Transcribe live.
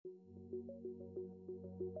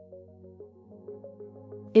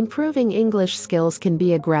Improving English skills can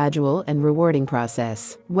be a gradual and rewarding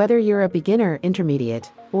process. Whether you're a beginner, intermediate,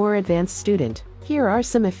 or advanced student, here are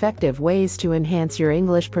some effective ways to enhance your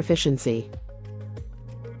English proficiency.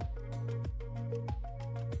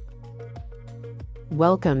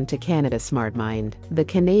 Welcome to Canada Smart Mind, the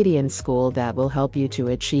Canadian school that will help you to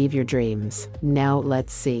achieve your dreams. Now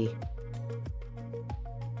let's see.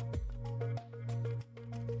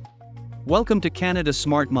 Welcome to Canada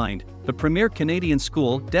Smart Mind, the premier Canadian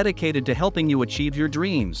school dedicated to helping you achieve your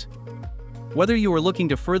dreams. Whether you are looking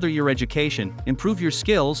to further your education, improve your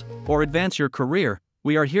skills, or advance your career,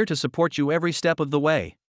 we are here to support you every step of the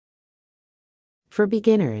way. For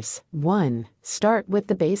beginners, 1. Start with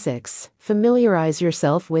the basics. Familiarize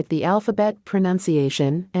yourself with the alphabet,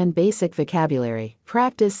 pronunciation, and basic vocabulary.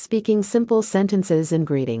 Practice speaking simple sentences and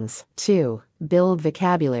greetings. 2. Build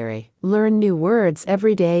vocabulary. Learn new words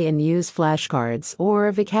every day and use flashcards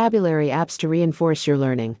or vocabulary apps to reinforce your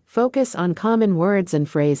learning. Focus on common words and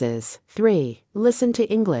phrases. 3. Listen to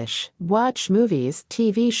English. Watch movies,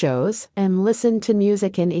 TV shows, and listen to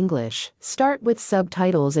music in English. Start with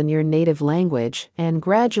subtitles in your native language and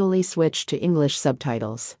gradually switch to English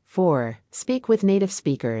subtitles. 4. Speak with native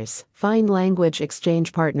speakers. Find language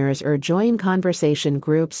exchange partners or join conversation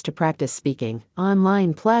groups to practice speaking.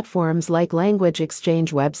 Online platforms like language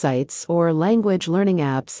exchange websites or language learning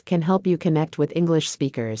apps can help you connect with English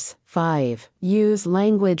speakers. 5. Use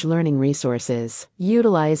language learning resources.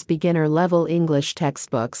 Utilize beginner-level English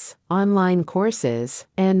textbooks, online courses,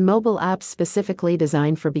 and mobile apps specifically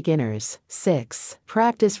designed for beginners. 6.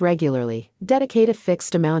 Practice regularly. Dedicate a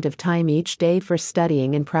fixed amount of time each day for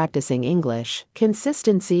studying and practicing English.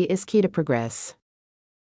 Consistency is key to progress.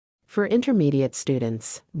 For intermediate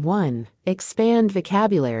students, 1. Expand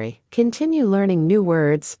vocabulary. Continue learning new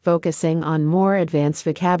words, focusing on more advanced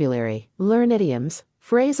vocabulary. Learn idioms,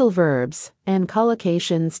 phrasal verbs, and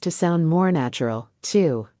collocations to sound more natural.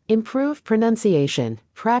 2. Improve pronunciation.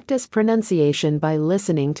 Practice pronunciation by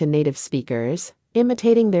listening to native speakers,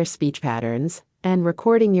 imitating their speech patterns, and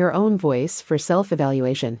recording your own voice for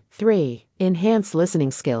self-evaluation. 3. Enhance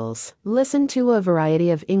listening skills. Listen to a variety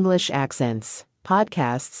of English accents,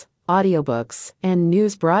 podcasts, audiobooks, and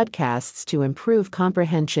news broadcasts to improve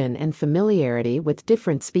comprehension and familiarity with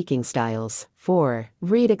different speaking styles. 4.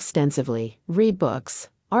 Read extensively. Read books,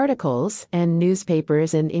 articles, and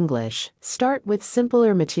newspapers in English. Start with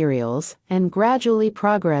simpler materials and gradually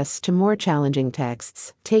progress to more challenging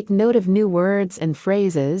texts. Take note of new words and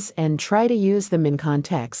phrases and try to use them in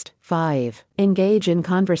context. 5. Engage in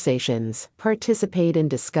conversations. Participate in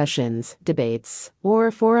discussions, debates,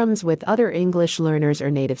 or forums with other English learners or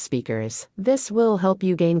native speakers. This will help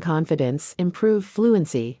you gain confidence, improve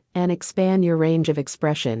fluency, and expand your range of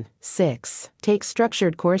expression. 6. Take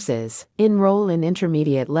structured courses. Enroll in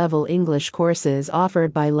intermediate-level English courses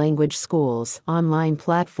offered by language schools, online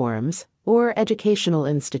platforms, or educational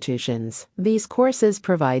institutions. These courses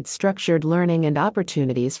provide structured learning and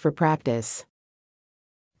opportunities for practice.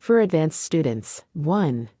 For advanced students,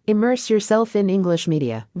 1. Immerse yourself in English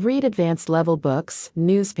media. Read advanced-level books,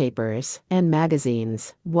 newspapers, and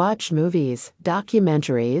magazines. Watch movies,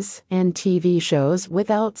 documentaries, and TV shows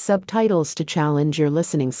without subtitles to challenge your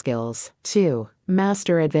listening skills. 2.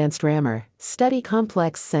 Master advanced grammar. Study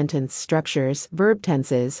complex sentence structures, verb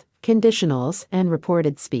tenses, conditionals, and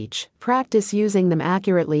reported speech. Practice using them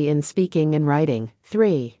accurately in speaking and writing.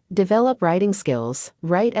 3. Develop writing skills.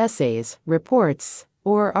 Write essays, reports,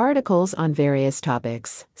 or articles on various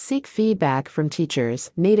topics. Seek feedback from teachers,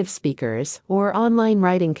 native speakers, or online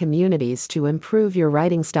writing communities to improve your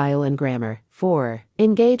writing style and grammar. 4.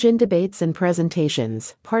 Engage in debates and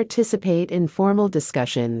presentations. Participate in formal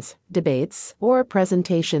discussions, debates, or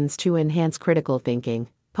presentations to enhance critical thinking,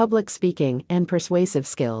 public speaking, and persuasive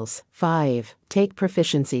skills. 5. Take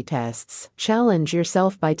proficiency tests. Challenge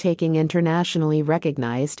yourself by taking internationally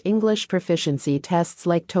recognized English proficiency tests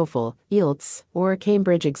like TOEFL, IELTS, or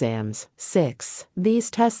Cambridge exams. 6. These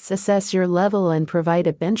tests assess your level and provide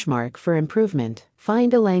a benchmark for improvement.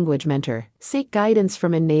 Find a language mentor. Seek guidance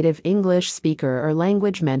from a native English speaker or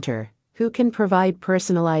language mentor who can provide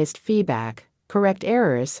personalized feedback, correct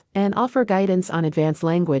errors, and offer guidance on advanced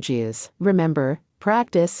language use. Remember,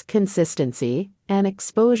 practice, consistency, and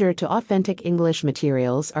exposure to authentic English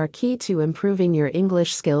materials are key to improving your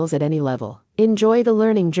English skills at any level. Enjoy the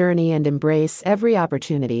learning journey and embrace every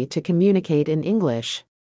opportunity to communicate in English.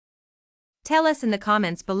 Tell us in the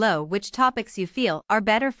comments below which topics you feel are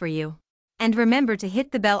better for you. And remember to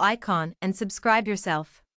hit the bell icon and subscribe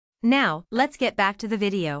yourself. Now, let's get back to the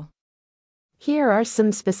video. Here are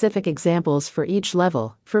some specific examples for each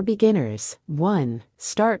level. For beginners, 1.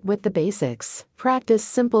 Start with the basics. Practice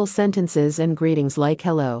simple sentences and greetings like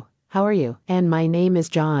hello, how are you, and my name is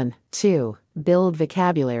John. 2. Build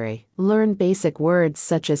vocabulary. Learn basic words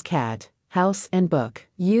such as cat, house, and book.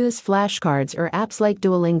 Use flashcards or apps like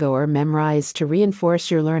Duolingo or Memrise to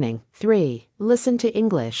reinforce your learning. 3. Listen to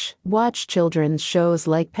English. Watch children's shows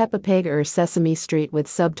like Peppa Pig or Sesame Street with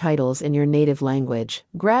subtitles in your native language.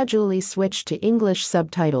 Gradually switch to English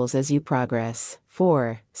subtitles as you progress.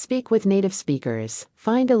 4. Speak with native speakers.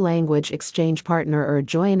 Find a language exchange partner or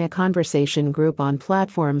join a conversation group on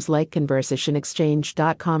platforms like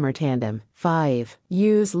conversationexchange.com or Tandem. 5.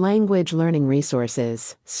 Use language learning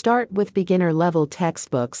resources. Start with beginner-level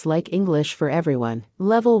textbooks like English for Everyone,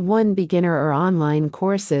 Level 1 beginner or online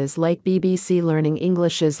courses like BBC Learning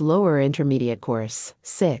English's lower intermediate course.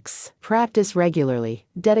 6. Practice regularly.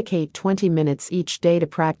 Dedicate 20 minutes each day to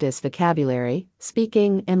practice vocabulary,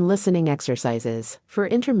 speaking, and listening exercises. For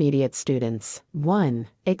intermediate students, 1.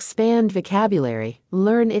 Expand vocabulary.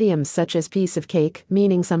 Learn idioms such as piece of cake,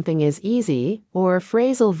 meaning something is easy, or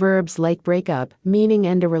phrasal verbs like break up, meaning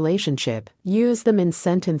end a relationship. Use them in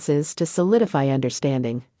sentences to solidify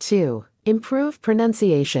understanding. 2. Improve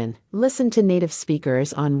pronunciation. Listen to native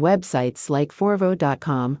speakers on websites like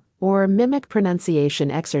forvo.com or mimic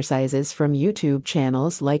pronunciation exercises from YouTube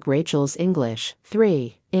channels like Rachel's English.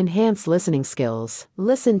 3. Enhance listening skills.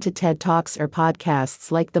 Listen to TED Talks or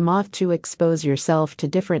podcasts like The Moth to expose yourself to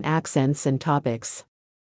different accents and topics.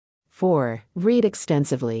 4. Read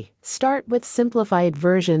extensively. Start with simplified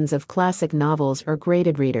versions of classic novels or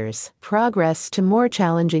graded readers. Progress to more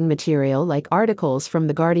challenging material like articles from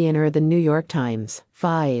The Guardian or The New York Times.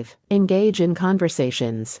 5. Engage in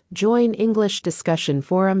conversations. Join English discussion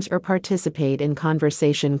forums or participate in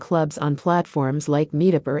conversation clubs on platforms like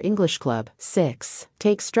Meetup or English Club. 6.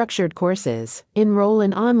 Take structured courses. Enroll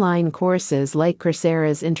in online courses like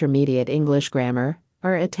Coursera's Intermediate English Grammar,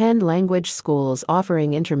 or attend language schools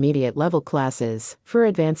offering intermediate level classes. For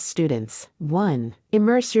advanced students, 1.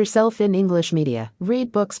 Immerse yourself in English media.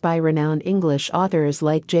 Read books by renowned English authors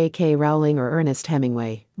like J.K. Rowling or Ernest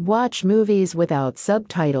Hemingway. Watch movies without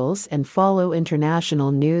subtitles and follow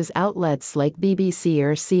international news outlets like BBC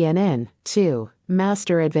or CNN. 2.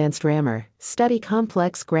 Master advanced grammar. Study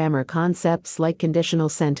complex grammar concepts like conditional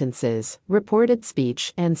sentences, reported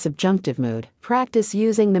speech, and subjunctive mood. Practice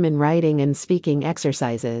using them in writing and speaking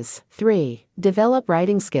exercises. 3. Develop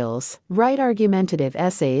writing skills. Write argumentative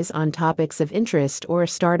essays on topics of interest or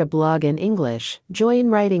start a blog in English. Join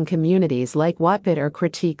writing communities like Wattpad or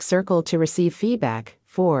Critique Circle to receive feedback.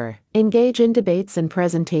 4. Engage in debates and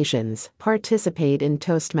presentations. Participate in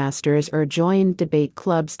Toastmasters or join debate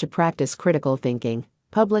clubs to practice critical thinking,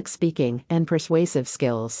 public speaking, and persuasive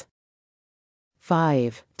skills.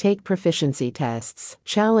 5. Take proficiency tests.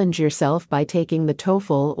 Challenge yourself by taking the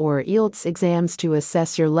TOEFL or IELTS exams to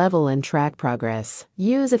assess your level and track progress.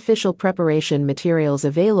 Use official preparation materials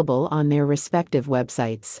available on their respective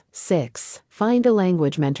websites. 6. Find a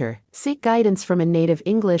language mentor. Seek guidance from a native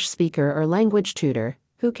English speaker or language tutor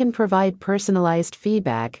who can provide personalized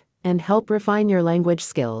feedback and help refine your language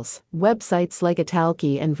skills. Websites like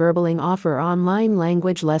Italki and Verbaling offer online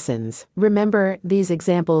language lessons. Remember, these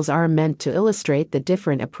examples are meant to illustrate the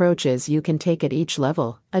different approaches you can take at each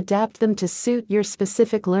level. Adapt them to suit your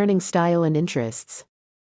specific learning style and interests.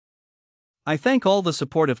 I thank all the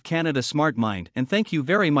support of Canada Smart Mind and thank you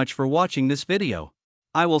very much for watching this video.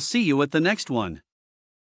 I will see you at the next one.